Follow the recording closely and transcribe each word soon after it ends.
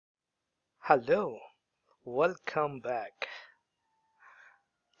Hello, welcome back.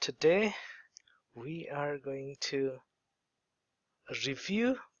 Today we are going to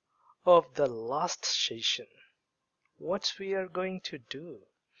review of the last session. What we are going to do,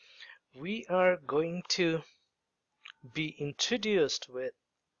 we are going to be introduced with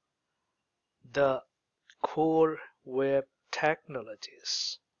the core web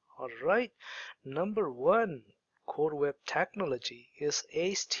technologies. Alright, number one core web technology is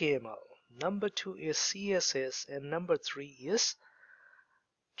HTML, number two is CSS, and number three is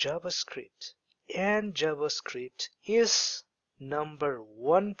JavaScript. And JavaScript is number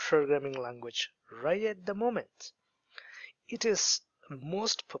one programming language right at the moment. It is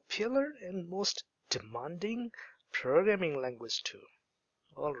most popular and most demanding programming language too.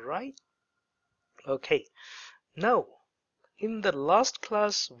 All right. Okay. Now, in the last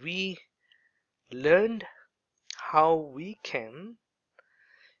class, we learned how we can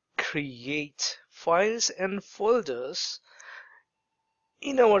create files and folders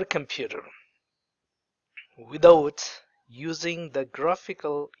in our computer without using the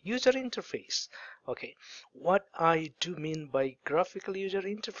graphical user interface. Okay, what I do mean by graphical user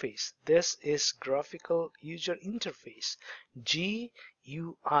interface, this is graphical user interface,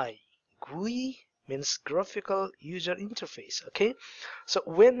 GUI. GUI means graphical user interface. Okay, so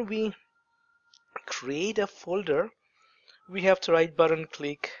when we create a folder, we have to right button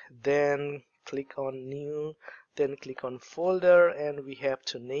click, then click on new, then click on folder, and we have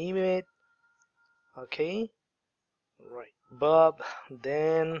to name it. Okay, right, Bob,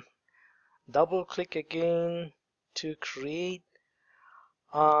 then double click again to create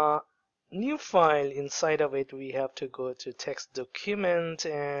a new file. Inside of it, we have to go to text document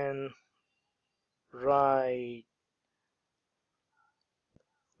and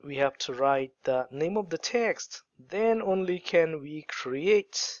we have to write the name of the text. Then only can we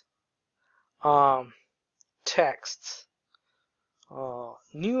create text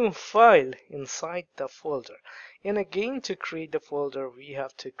new file inside the folder. And again, to create the folder, we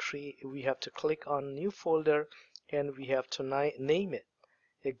have to click on new folder and we have to name it.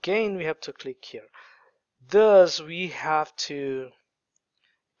 Again, we have to click here. Thus, we have to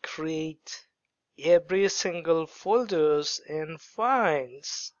create every single folders and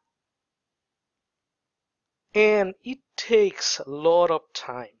files, and it takes a lot of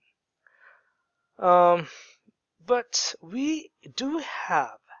time. But we do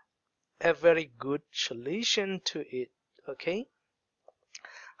have a very good solution to it. Okay,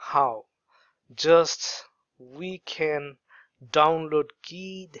 how? Just we can download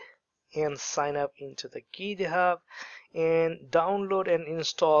Git and sign up into the GitHub and download and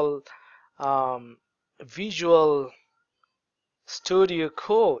install Visual Studio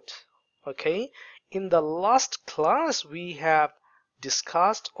Code. Okay, in the last class we have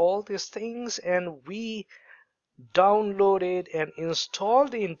discussed all these things and we downloaded and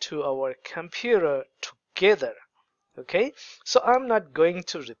installed into our computer together. Okay, so I'm not going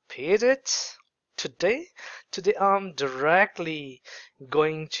to repeat it today. I'm directly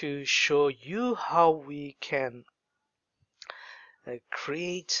going to show you how we can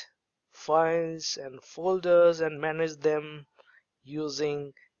create files and folders and manage them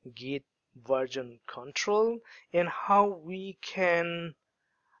using Git version control, and how we can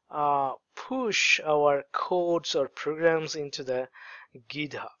push our codes or programs into the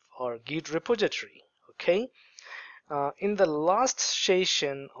GitHub or Git repository. Okay, in the last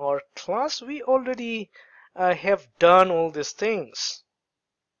session or class, we already have done all these things,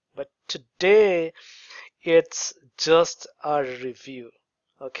 but today it's just a review.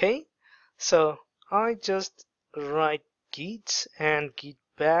 Okay, so I just write Git and Git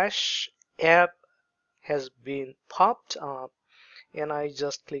bash app has been popped up, and I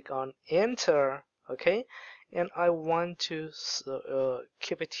just click on enter. Okay, and I want to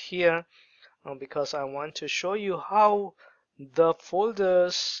keep it here because I want to show you how the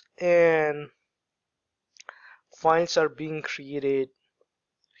folders and files are being created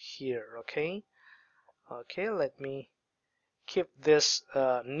here. Okay, let me keep this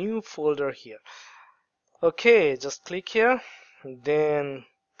new folder here. Okay, just click here, then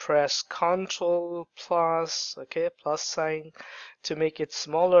press Ctrl plus, okay, plus sign. To make it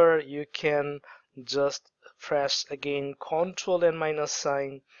smaller, you can just press again Ctrl and minus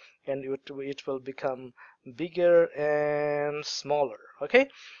sign, and it will become bigger and smaller. Okay,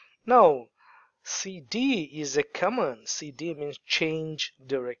 now CD is a command. CD means change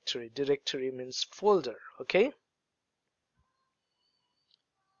directory. Directory means folder. Okay,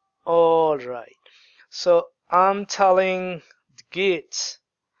 all right, so I'm telling Git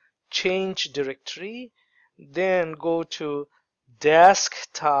change directory, then go to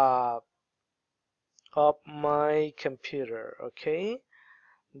desktop of my computer. Okay,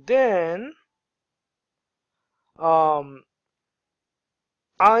 then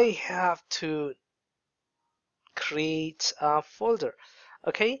I have to create a folder.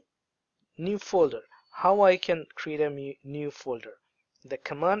 Okay, new folder. How I can create a new folder? The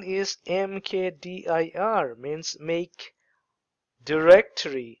command is mkdir, means make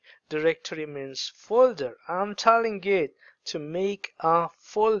directory. Directory means folder. I'm telling it to make a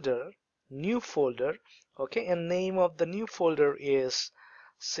folder, new folder. Okay, and name of the new folder is,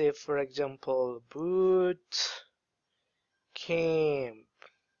 say for example, boot camp.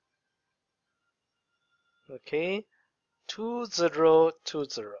 Okay,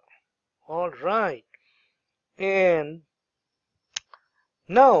 2020. All right, and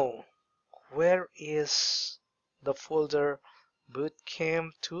now where is the folder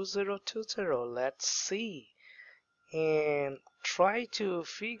bootcamp 2020? Let's see and try to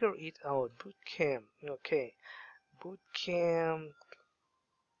figure it out. Bootcamp. Okay, bootcamp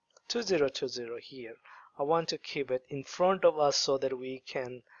 2020 here. I want to keep it in front of us so that we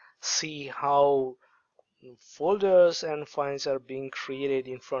can see how folders and files are being created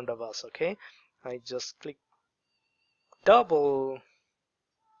in front of us. Okay, I just click double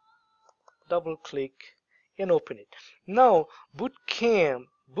click and open it. Now bootcamp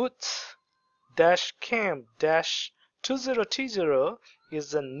boot dash camp dash 2020 is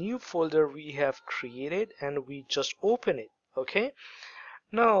the new folder we have created, and we just open it. Okay,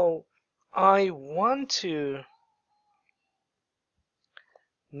 now I want to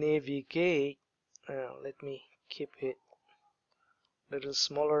navigate. Let me keep it a little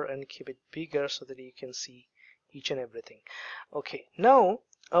smaller and keep it bigger so that you can see each and everything. Okay, now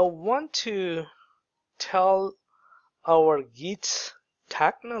I want to tell our Git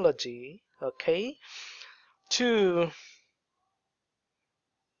technology, okay, to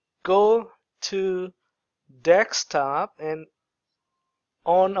go to desktop, and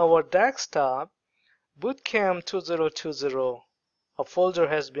on our desktop bootcamp 2020 a folder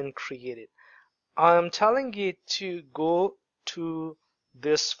has been created. I am telling it to go to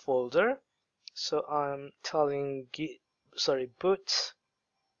this folder, so I'm telling Git, sorry,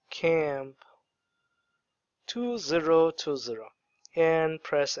 bootcamp 2020 and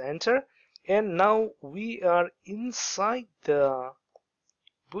press enter, and now we are inside the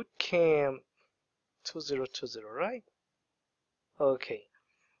bootcamp 2020, right? Okay,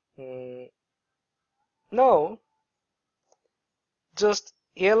 now just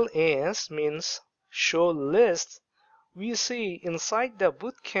ls means show list. We see inside the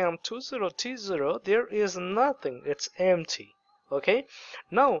bootcamp 2020 there is nothing, it's empty. Okay,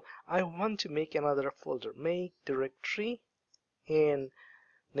 now I want to make another folder, make directory, and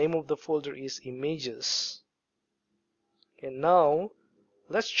name of the folder is images. And now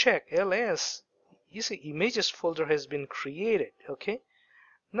let's check ls. You see images folder has been created. Okay,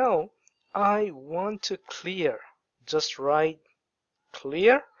 now I want to clear. Just write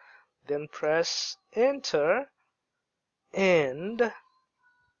clear, then press enter, and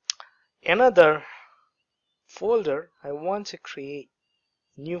another folder I want to create,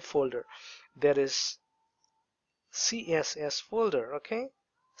 new folder, that is CSS folder. Okay,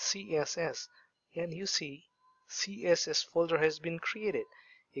 CSS, and you see CSS folder has been created.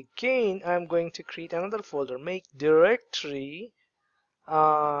 Again I'm going to create another folder, make directory,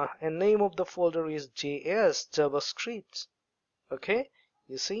 and name of the folder is JS JavaScript. Okay,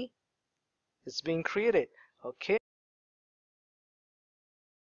 you see it's being created. Okay.